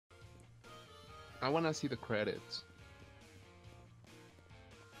I wanna see the credits.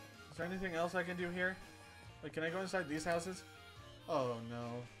 Is there anything else I can do here? Like, can I go inside these houses? Oh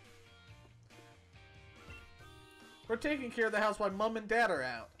no. We're taking care of the house while Mom and Dad are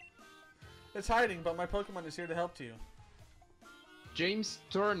out. It's hiding, but my Pokemon is here to help you. James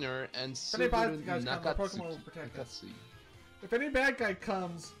Turner and If any bad guys come, our Pokemon will Nakatsuki. protect us. If any bad guy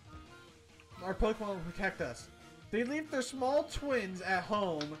comes, our Pokemon will protect us. They leave their small twins at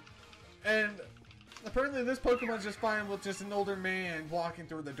home, and apparently this Pokemon's just fine with just an older man walking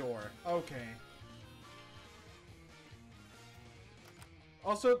through the door. Okay.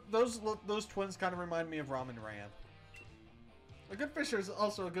 Also, those twins kind of remind me of Ramen Ram. A good fisher is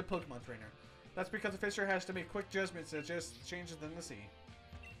also a good Pokemon trainer. That's because a fisher has to make quick judgments that just changes in the sea.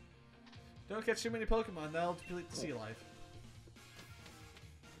 Don't catch too many Pokemon, that'll deplete the sea life.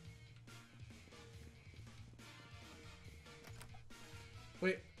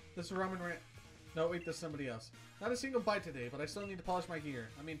 Wait, this is Ramen Ram. No, wait, this is somebody else. Not a single bite today, but I still need to polish my gear.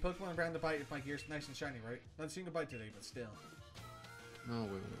 I mean, Pokemon bound to bite if my gear's nice and shiny, right? Not a single bite today, but still. No,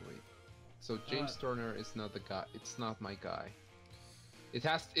 wait. So James Turner is not the guy. It's not my guy. It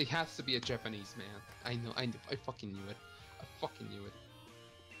has to be a Japanese man. I know. I fucking knew it. I fucking knew it.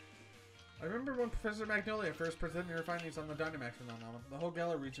 I remember when Professor Magnolia first presented her findings on the Dynamax phenomenon. The whole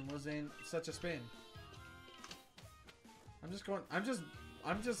Galar region was in such a spin. I'm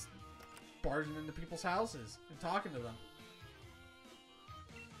just barging into people's houses and talking to them.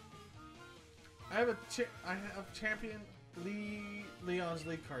 I have Champion Leon's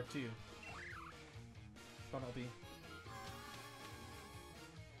lead card too. Bumblebee.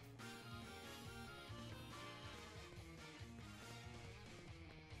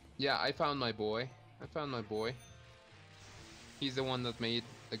 Yeah, I found my boy. He's the one that made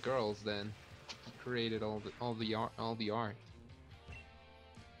the girls. Then he created all the art.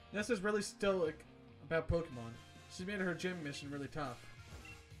 Nessa's really stoic about Pokemon. She's made her gym mission really tough.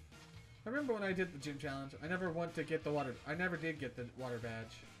 I remember when I did the gym challenge. I never did get the water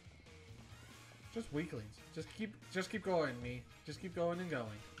badge. Just weaklings. Just keep going, me. Just keep going and going.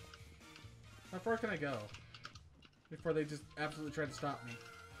 How far can I go before they just absolutely try to stop me?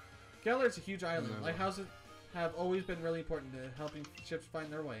 Galar's a huge island. No. Lighthouses have always been really important to helping ships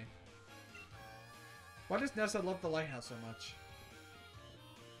find their way. Why does Nessa love the lighthouse so much?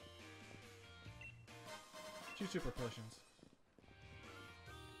 2 super potions.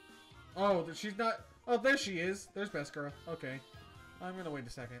 Oh, she's not... Oh, there she is. There's Best Girl. Okay. I'm gonna wait a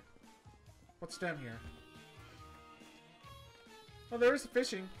second. What's down here? Oh, there's a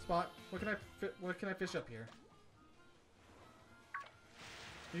fishing spot. What can I fish up here?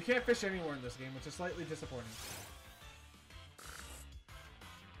 You can't fish anywhere in this game, which is slightly disappointing.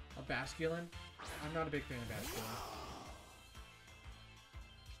 A Basculin? I'm not a big fan of Basculin.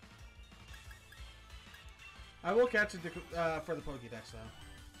 I will catch it for the Pokédex, though.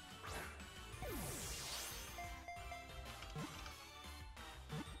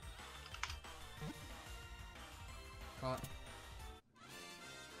 Caught.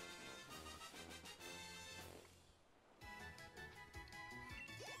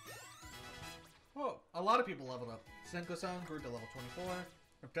 Oh, a lot of people leveled up. Senko-san grew to level 24,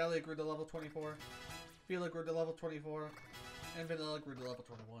 Reptalia grew to level 24, Fila grew to level 24, and Vanilla grew to level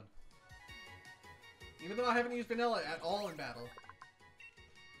 21. Even though I haven't used Vanilla at all in battle.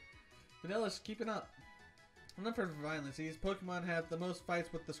 Vanilla's keeping up. Enough for violence. These Pokemon have the most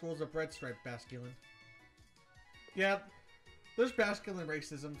fights with the schools of Red Stripe Basculin. Yeah, there's Basculin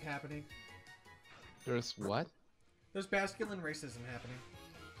racism happening. There's what? There's Basculin racism happening.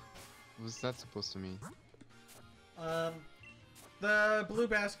 What's that supposed to mean? The blue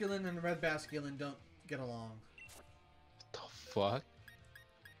Basculin and the red Basculin don't get along. What the fuck?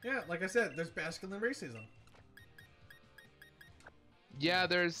 Yeah, like I said, there's Basculin racism. Yeah,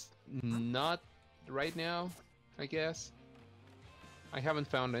 there's not right now, I guess. I haven't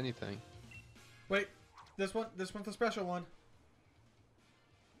found anything. Wait, this one's a special one.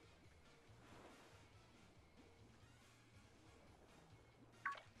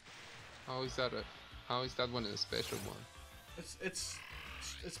 How is that one a special one? It's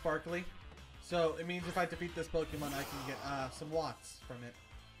sparkly. So it means if I defeat this Pokemon I can get some watts from it.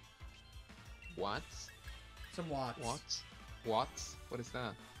 Watts? Some watts. Watts? Watts? What is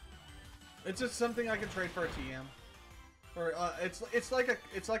that? It's just something I can trade for a TM. Or it's like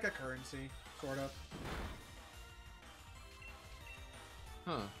a currency, sort of.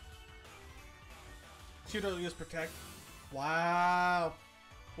 Huh. Pseudo use protect. Wow.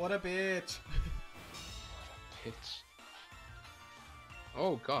 What a bitch. Bitch.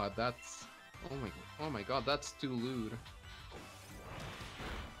 Oh god, that's... Oh my god, that's too lewd.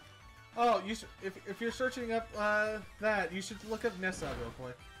 Oh, you should, if you're searching up that, you should look up Nessa real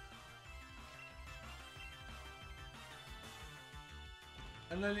quick.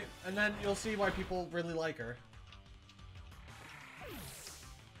 And then you'll see why people really like her.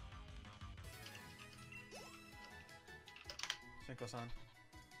 Shinko-san.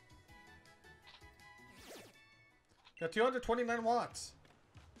 Got 229 watts.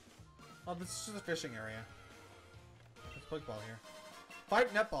 Oh, this is just a fishing area. There's a Pokeball here.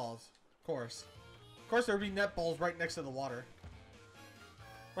 5 netballs. Of course. Of course there would be netballs right next to the water.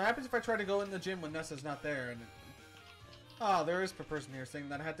 What happens if I try to go in the gym when Nessa's not there and... Oh, there is a person here saying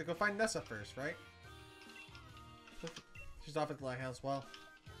that I had to go find Nessa first, right? She's off at the lighthouse. Well.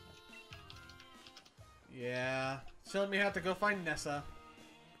 Yeah. It's telling me I have to go find Nessa.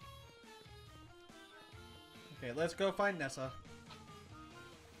 Okay, let's go find Nessa.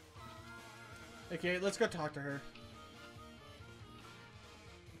 Okay, let's go talk to her.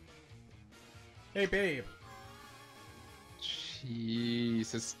 Hey, babe.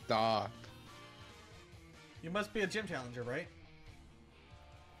 Jesus, stop. You must be a gym challenger, right?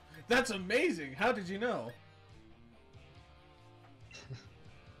 That's amazing! How did you know?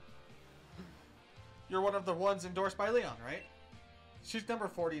 You're one of the ones endorsed by Leon, right? She's number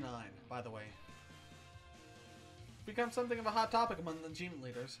 49, by the way. Become something of a hot topic among the gym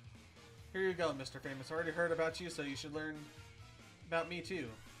leaders. Here you go, Mr. Famous. I already heard about you, so you should learn about me too.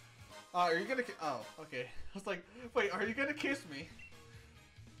 Are you gonna oh, okay. I was like, wait, are you gonna kiss me?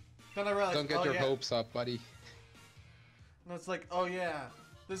 Then I realized, don't get your hopes up, buddy. And it's like, oh yeah,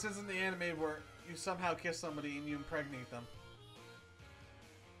 this isn't the anime where you somehow kiss somebody and you impregnate them.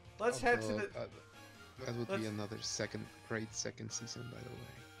 Let's head to the... that would be another great second season, by the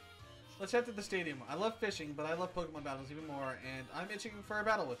way. Let's head to the stadium. I love fishing, but I love Pokemon battles even more, and I'm itching for a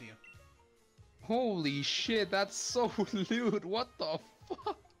battle with you. Holy shit, that's so lewd. What the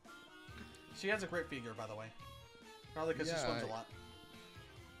fuck? She has a great figure, by the way. Probably because she swims a lot.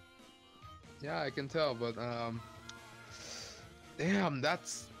 Yeah, I can tell, but damn,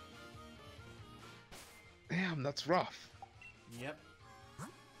 that's rough. Yep.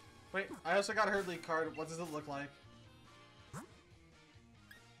 Wait, I also got her league card. What does it look like?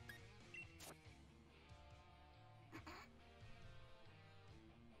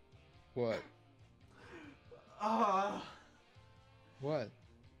 What? What?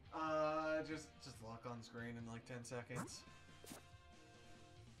 Just look on screen in like 10 seconds.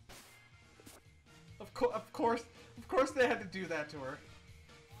 Of course they had to do that to her.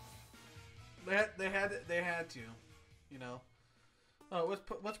 They had to, you know. Oh,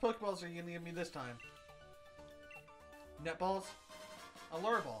 what's Pokeballs are you gonna give me this time? Netballs? A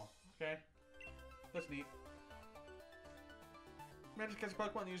lure ball. Okay. That's neat. Manage to catch a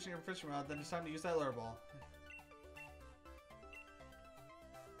Pokemon using your fishing rod, then it's time to use that lure ball.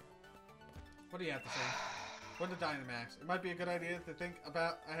 What do you have to say? What the Dynamax? It might be a good idea to think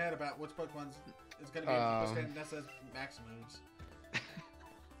ahead about which Pokemon's is going to be able to withstand Nessa's max moves.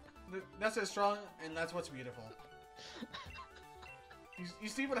 Nessa is strong, and that's what's beautiful. You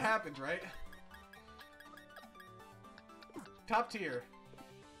see what happens, right? Top tier.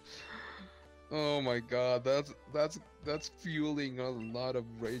 Oh my god, that's fueling a lot of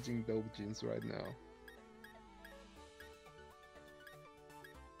raging doujins right now.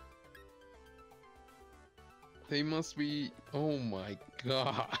 They must be... Oh my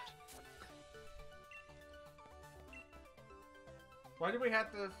god. Why do we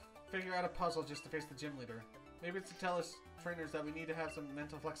have to figure out a puzzle just to face the gym leader? Maybe it's to tell us trainers that we need to have some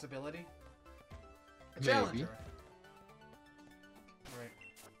mental flexibility? A challenger.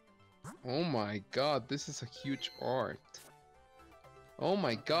 Right. Oh my god, this is a huge art. Oh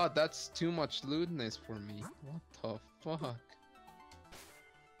my god, that's too much lewdness for me. What the fuck?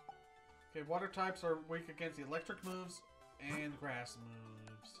 Okay, water types are weak against the electric moves and grass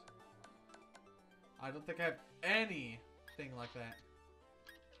moves. I don't think I have anything like that.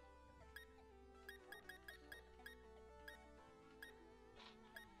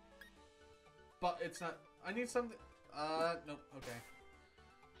 But it's not... I need something... nope, okay.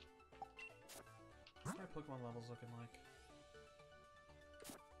 What's my Pokemon levels looking like?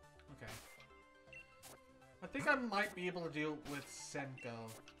 Okay. I think I might be able to deal with Senko.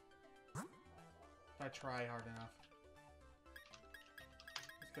 If I try hard enough.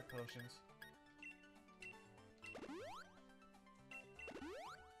 Let's get potions.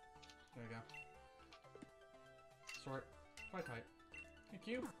 There we go. Sort. Quite tight. Thank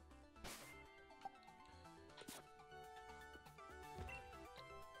you.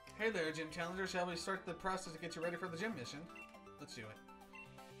 Hey there, Gym Challenger. Shall we start the process to get you ready for the gym mission? Let's do it.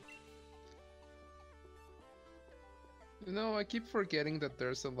 You know, I keep forgetting that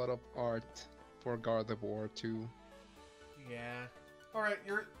there's a lot of art for Gardevoir too. Yeah. Alright,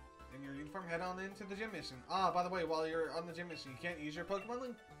 you're in your uniform, head on into the gym mission. Ah, by the way, while you're on the gym mission, you can't use your Pokemon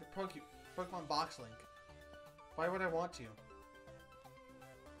Link, your Pokemon Box Link. Why would I want to?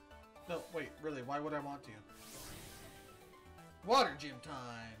 No, wait, really, why would I want to? Water gym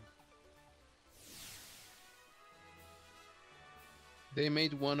time! They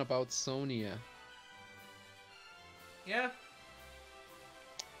made one about Sonia. Yeah.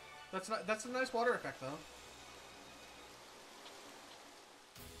 That's a nice water effect though.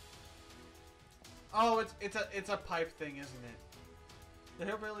 Oh, it's a pipe thing, isn't it? The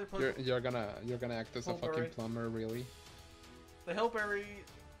hillbilly You're gonna act as a fucking plumber, really? The hillberry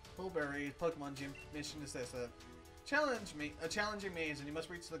Pokemon gym mission is this: a challenging maze, and you must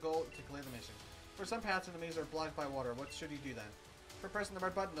reach the goal to clear the mission. For some paths in the maze are blocked by water. What should you do then? For pressing the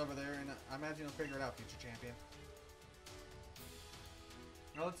red button over there, and I imagine you'll figure it out, future champion.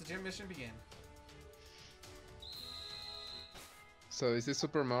 Now let the gym mission begin. So is this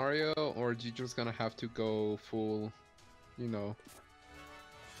Super Mario, or are you just gonna have to go full, you know,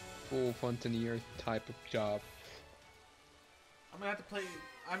 full Fontaneer type of job? I'm gonna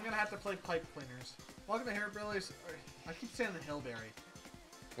have to play pipe cleaners. Welcome to Hillbillies. I keep saying the Hillberry.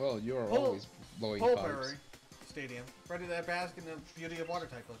 Well, you're always blowing pipes. Stadium. Ready to bask in the beauty of water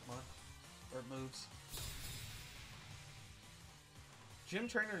type Pokemon. Or moves. Gym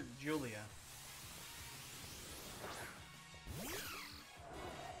trainer Julia.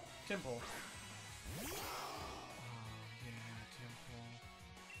 Temple. Oh yeah, Temple.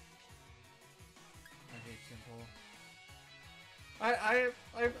 I hate Temple.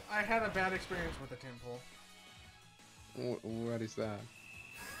 I had a bad experience with the Temple. What is that?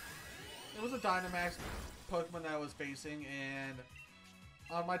 It was a Dynamax Pokemon that I was facing, and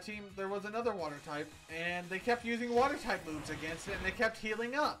on my team there was another water type, and they kept using water type moves against it, and they kept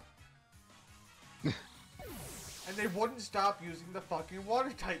healing up. And they wouldn't stop using the fucking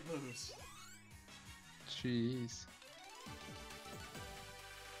water type moves. Jeez.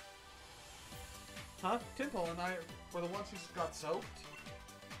 Huh? Timple and I were the ones who got soaked?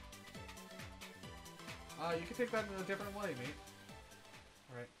 You can take that in a different way, mate.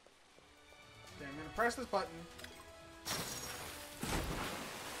 Alright. Okay, I'm gonna press this button.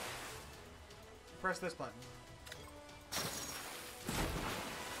 Press this button.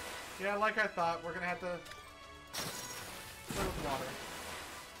 Yeah, like I thought, we're gonna have to fill with water.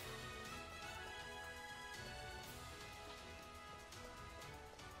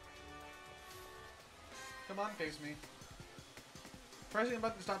 Come on, face me. Pressing the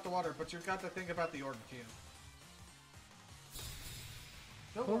button to stop the water, but you've got to think about the order too.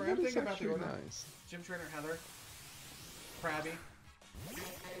 Don't worry, I'm thinking about the order. Nice. Gym trainer Heather. Krabby.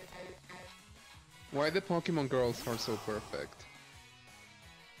 Why the Pokemon girls are so perfect?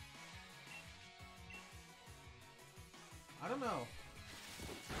 I don't know.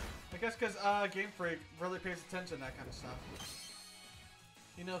 I guess because Game Freak really pays attention to that kind of stuff.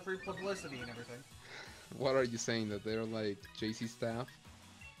 You know, free publicity and everything. What are you saying, that they're like JC staff?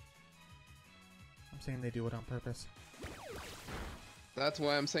 I'm saying they do it on purpose. That's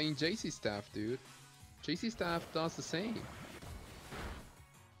why I'm saying JC staff, dude. JC staff does the same.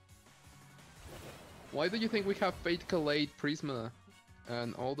 Why do you think we have Fate Calade, Prisma,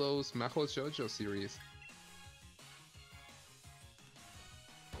 and all those Mahou Shoujo series?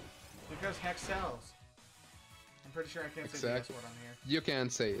 Because Hex sells. I'm pretty sure I can't say the S word on here. You can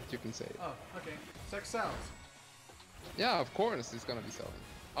say it, you can say it. Oh, okay. Sex sells. Yeah, of course it's gonna be selling.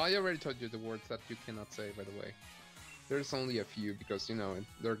 I already told you the words that you cannot say, by the way. There's only a few because, you know,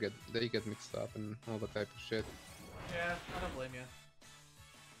 they get mixed up and all that type of shit. Yeah, I don't blame you.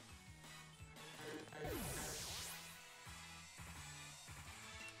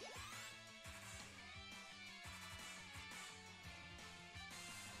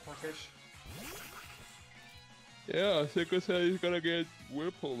 Corfish. Yeah, Sicko said he's gonna get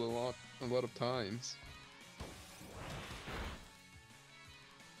whirlpooled a lot of times.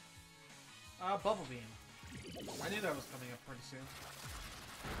 Bubble Beam. I knew that was coming up pretty soon.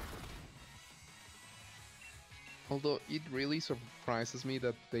 Although it really surprises me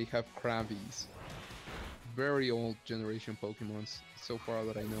that they have Krabbies. Very old generation Pokemons so far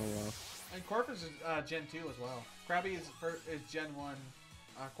that I know of. And Corfish is Gen 2 as well. Krabby is Gen 1.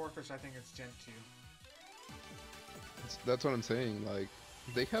 Corfish, I think it's Gen 2. That's what I'm saying, like,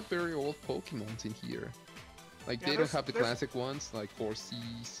 they have very old Pokemons in here. Like, Yeah, they don't have the classic ones, like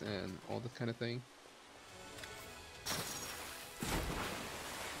 4Cs and all that kind of thing.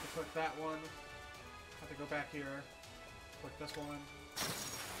 Click that one. Have to go back here. Click this one.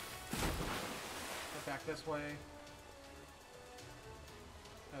 Go back this way.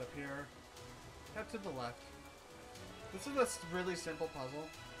 Head up here. Head to the left. This is a really simple puzzle.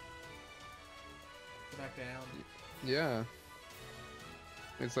 Go back down. Yeah.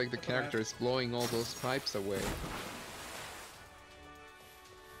 It's like the character is blowing all those pipes away.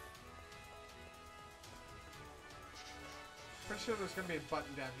 Pretty sure there's gonna be a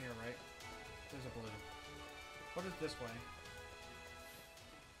button down here, right? There's a blue. What is this way?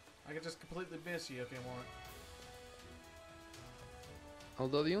 I can just completely miss you if you want.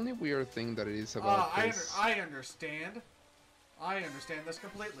 Although the only weird thing that it is about this... I understand. I understand this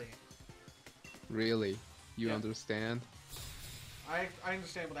completely. Really? You understand? I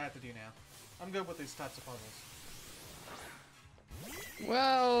understand what I have to do now. I'm good with these types of puzzles.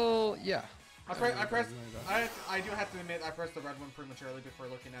 Well, yeah. I do have to admit I pressed the red one prematurely before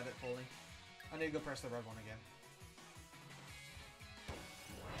looking at it fully. I need to go press the red one again.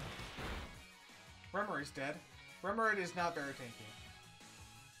 Remoraid's dead. Remoraid is not very tanky.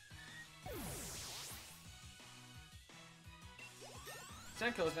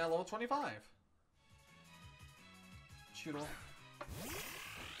 Senko is now level 25. Shoodle.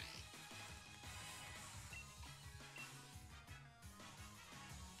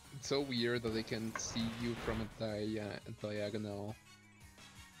 It's so weird that they can see you from a diagonal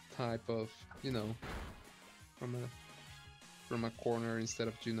type of, you know, from a corner instead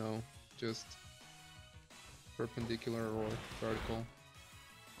of, you know, just perpendicular or vertical.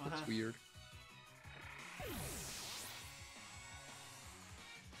 That's weird.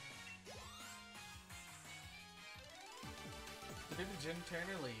 Did Jin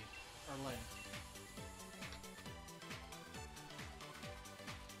Turner lead? Or Link?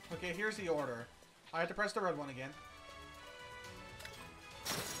 Okay, here's the order. I have to press the red one again.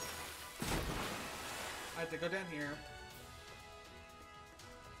 I have to go down here.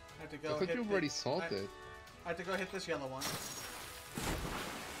 I have to go. I thought you already solved it. I have to go hit this yellow one.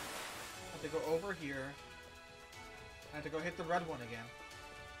 I have to go over here. I have to go hit the red one again.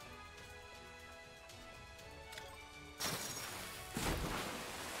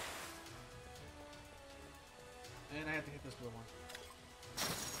 And I have to hit this blue one.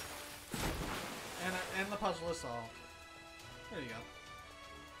 And the puzzle is solved. There you go.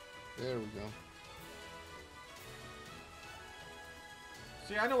 There we go.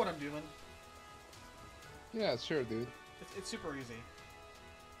 See, I know what I'm doing. Yeah, sure, dude. It's super easy.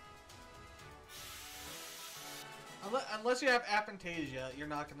 Unless you have aphantasia, you're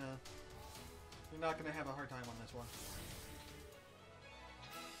not gonna have a hard time on this one.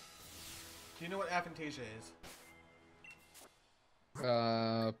 Do you know what aphantasia is?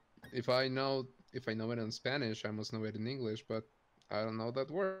 If I know it in Spanish, I must know it in English, but I don't know that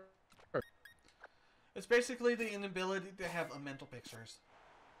word. It's basically the inability to have mental pictures.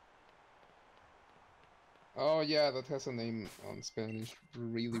 Oh yeah, that has a name on Spanish.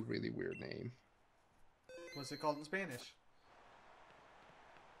 Really, really weird name. What's it called in Spanish?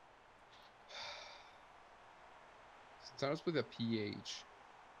 Starts with a PH.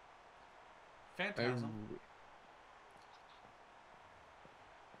 Phantasm.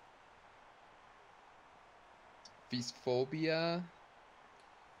 Feastphobia?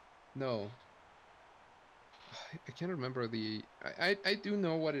 No. I can't remember the... I do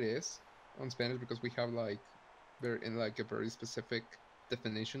know what it is on Spanish because we have like a very specific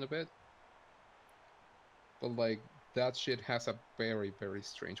definition of it. But like that shit has a very, very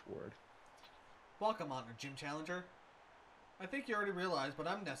strange word. Welcome, Honor Gym Challenger. I think you already realized, but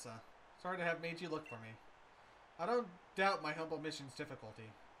I'm Nessa. Sorry to have made you look for me. I don't doubt my humble mission's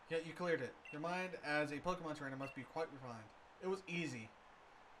difficulty. Yet you cleared it. Your mind as a Pokemon trainer must be quite refined. It was easy.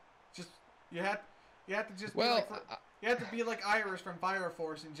 Just you had to just you had to be like Iris from Fire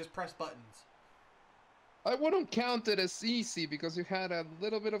Force and just press buttons. I wouldn't count it as easy because you had a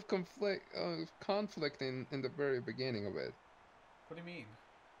little bit of conflict in the very beginning of it. What do you mean?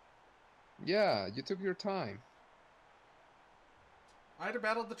 Yeah, you took your time. I had to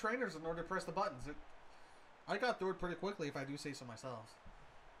battle the trainers in order to press the buttons. I got through it pretty quickly, if I do say so myself.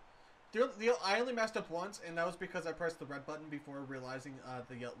 I only messed up once, and that was because I pressed the red button before realizing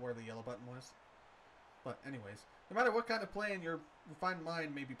where the yellow button was. But anyways, no matter what kind of plan your refined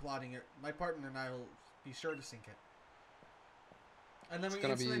mind may be plotting, my partner and I will be sure to sink it. And then we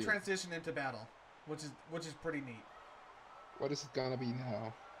instantly transition into battle, which is pretty neat. What is it gonna be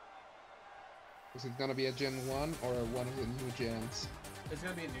now? Is it gonna be a Gen 1 or one of the new gens? It's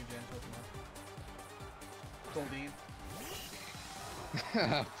gonna be a new gen Pokemon. Goldeen.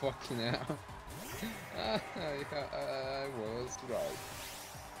 Fucking hell. I was right.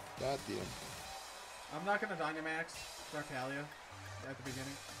 God damn. I'm not gonna Dynamax Raphalia at the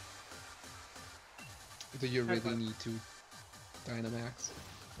beginning. Do you really need to Dynamax?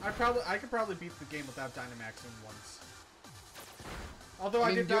 I could probably beat the game without Dynamaxing once. Although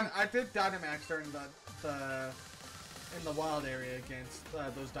I did Dynamax during in the wild area against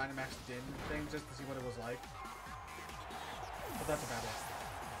those Dynamax Din things just to see what it was like. But that's about it.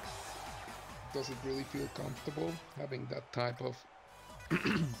 Does it really feel comfortable having that type of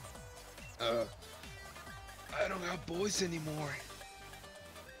I don't have boys anymore.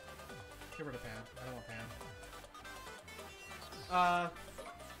 Get rid of Pan. I don't want Pan.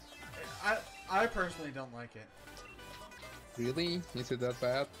 I personally don't like it. Really? Is it that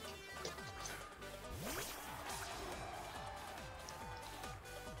bad?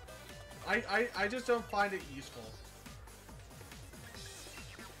 I just don't find it useful.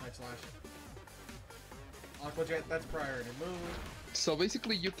 Night Slash. Aqua Jet, that's priority move. So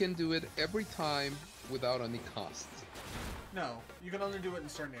basically you can do it every time without any cost. No, you can only do it in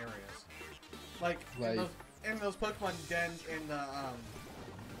certain areas. Like in those Pokemon dens in the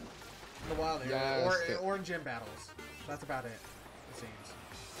wild area, yes, or in gym battles. That's about it seems.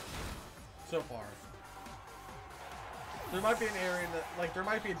 So far. There might be an area that, like, there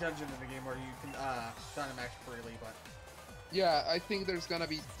might be a dungeon in the game where you can Dynamax freely, but yeah, I think there's gonna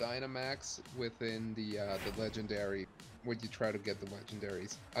be Dynamax within the legendary, when you try to get the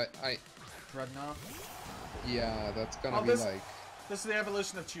legendaries. Dreadnought. Yeah, that's gonna be this, like. This is the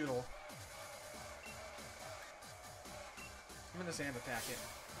evolution of Choodle. I'm gonna sand attack it.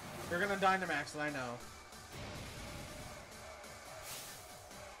 You're gonna Dynamax, and I know.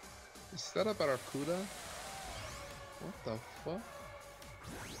 Is that a Barracuda? What the fuck?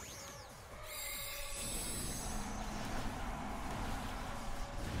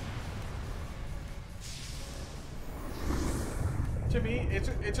 To me,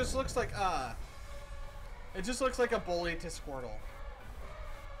 it just looks like a bully to Squirtle.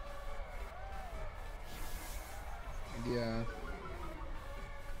 Yeah.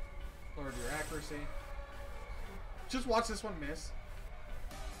 Lowered your accuracy. Just watch this one miss.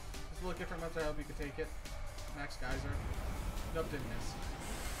 Just look different enough to hope you could take it. Max Geyser. Nope, didn't miss.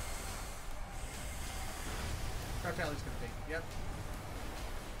 Craftally's gonna take it. Yep.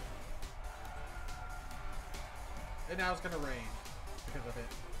 And now it's gonna rain because of it.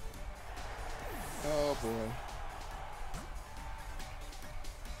 Oh boy.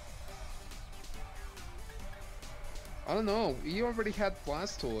 I don't know. He already had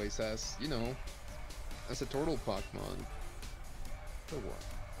Blastoise as, you know, as a turtle Pokemon. So what?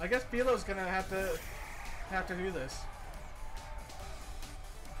 I guess Philo's gonna have to do this.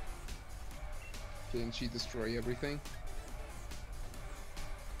 Didn't she destroy everything?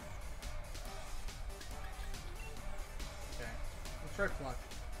 Okay. Let's try Pluck.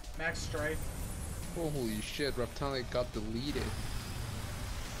 Max Strike. Holy shit, Reptile got deleted.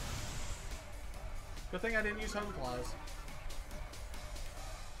 Good thing I didn't use Home Claws.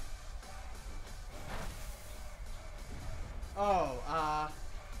 Oh,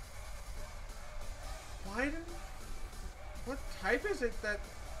 why didn't... What type is it that...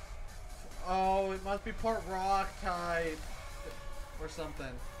 Oh, it must be part rock type. Or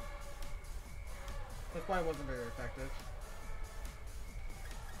something. That's why it wasn't very effective.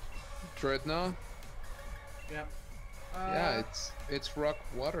 Dreadnought? Yep. Yeah, it's rock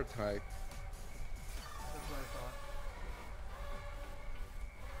water type. That's what I thought.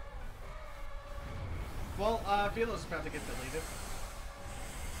 Well, Philo's about to get deleted.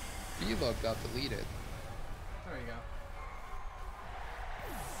 Philo got deleted. There you go.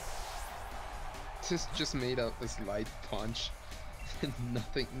 Just made a slight punch and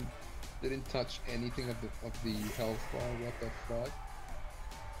nothing, didn't touch anything of the health bar. What the fuck?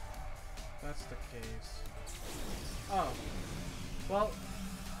 That's the case. Oh. Well.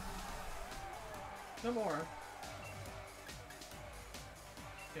 No more.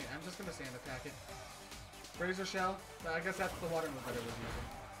 Okay, I'm just gonna sand attack it. Razor Shell? I guess that's the water move that it was using.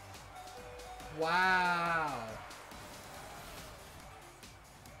 Wow.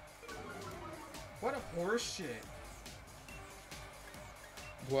 What a horse shit.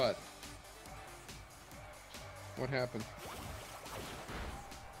 What? What happened?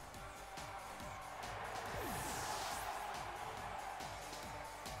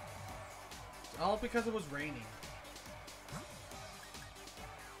 All because it was raining.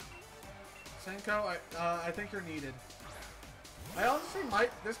 Senko, I think you're needed. I honestly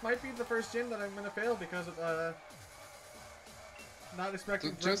this might be the first gym that I'm gonna fail because of not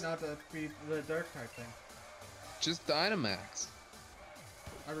expecting Dreadnought to be the dark type thing. Just Dynamax.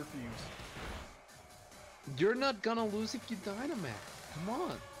 I refuse. You're not gonna lose if you Dynamax. Come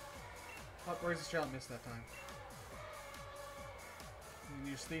on. Oh, Razor Shell missed that time. You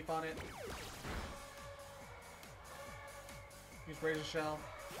can use Thief on it. Use Razor Shell.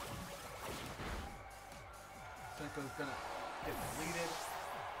 Senko's gonna get deleted.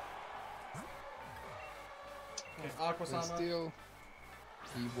 Okay, Aquasama. But still,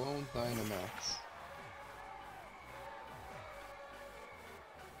 he won't Dynamax.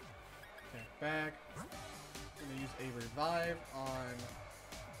 Okay, back. I'm gonna use a revive on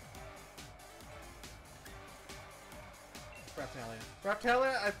Reptalia.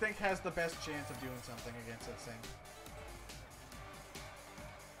 Reptalia, I think, has the best chance of doing something against this thing.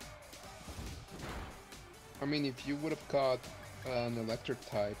 I mean, if you would have caught an electric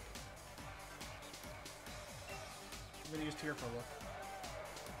type, I'm gonna use Tearful Look.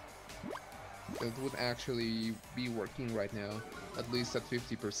 it would actually be working right now, at least at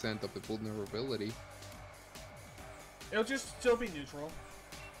 50% of the vulnerability. It'll just still be neutral,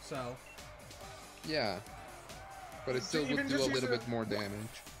 so. Yeah, but it still would do a little bit more damage.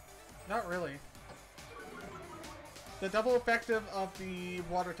 Not really. The double effective of the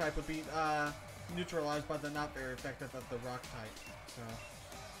water type would be neutralized by the not very effective of the rock type, so.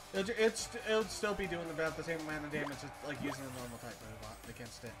 It'll still be doing about the same amount of damage as like using a normal type move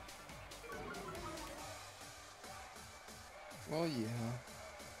against it. Well, yeah.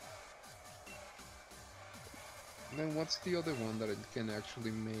 Then what's the other one that it can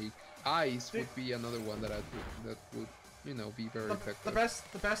actually make? Ice would be another one that would, you know, be very effective.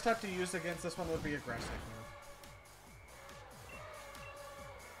 The best type to use against this one would be a grass type move.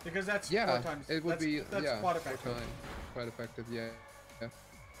 Because that's 4 times. It would that's quite effective. Quite effective, yeah.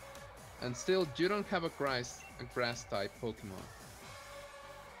 And still, you don't have a grass type Pokemon.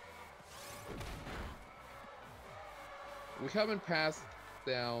 We haven't passed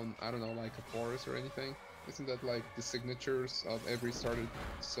down, I don't know, like a forest or anything. Isn't that like the signatures of every started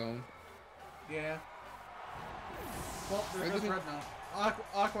zone? Yeah. Well, there goes Red now.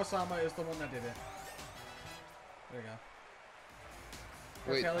 Aquasama is the one that did it. There you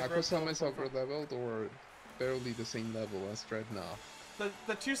go. Wait, Aquasama is over leveled or barely the same level as Dreadnought?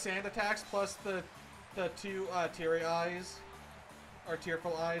 The 2 sand attacks plus the 2 teary eyes, or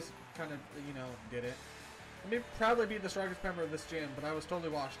tearful eyes, kind of, you know, did it. I may probably be the strongest member of this gym, but I was totally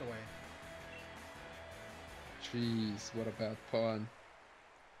washed away. Jeez, what a bad pun.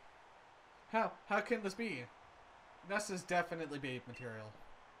 How can this be? Nessa's definitely bait material.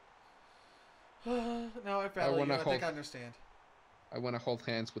 No, I think I understand. I want to hold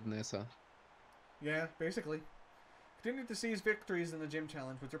hands with Nessa. Yeah, basically. Continue to seize victories in the gym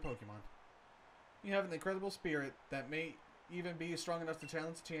challenge with your Pokemon. You have an incredible spirit that may even be strong enough to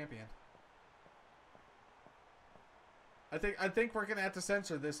challenge the champion. I think we're gonna have to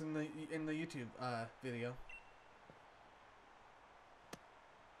censor this in the YouTube video.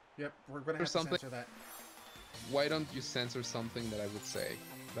 Yep, we're gonna have to censor that. Why don't you censor something that I would say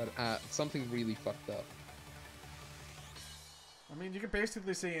that something really fucked up? I mean, you can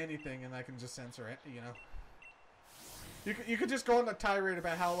basically say anything, and I can just censor it. You know, you could just go on a tirade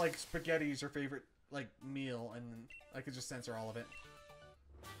about how like spaghetti is your favorite like meal, and I could just censor all of it.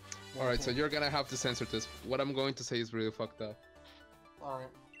 Alright, so you're gonna have to censor this. What I'm going to say is really fucked up. Alright.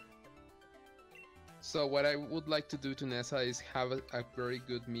 So what I would like to do to Nessa is have a very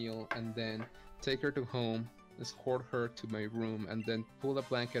good meal and then take her to home, escort her to my room, and then pull a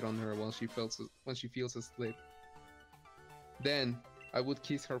blanket on her when she feels asleep. Then I would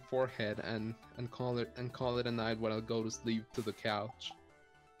kiss her forehead and call it a night when I'll go to sleep to the couch.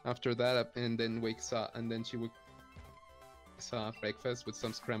 After that, and then wakes up, and then she would breakfast with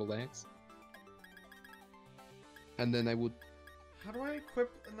some scrambled eggs, and then I would. How do I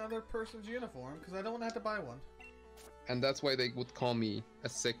equip another person's uniform? Because I don't want to have to buy one. And that's why they would call me a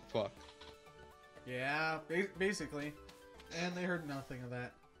sick fuck. Yeah, basically. And they heard nothing of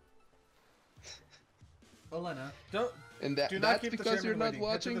that. Elena, do not keep because the you're not waiting.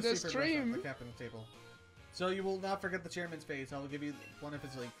 watching the stream. The captain's table. So you will not forget the chairman's face. I will give you one of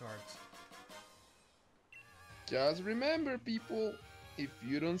his league cards. Just remember, people, if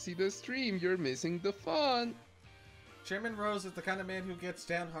you don't see the stream, you're missing the fun. Chairman Rose is the kind of man who gets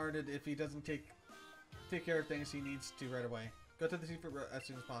downhearted if he doesn't take care of things he needs to right away. Go to the secret room as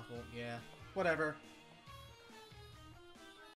soon as possible. Yeah, whatever.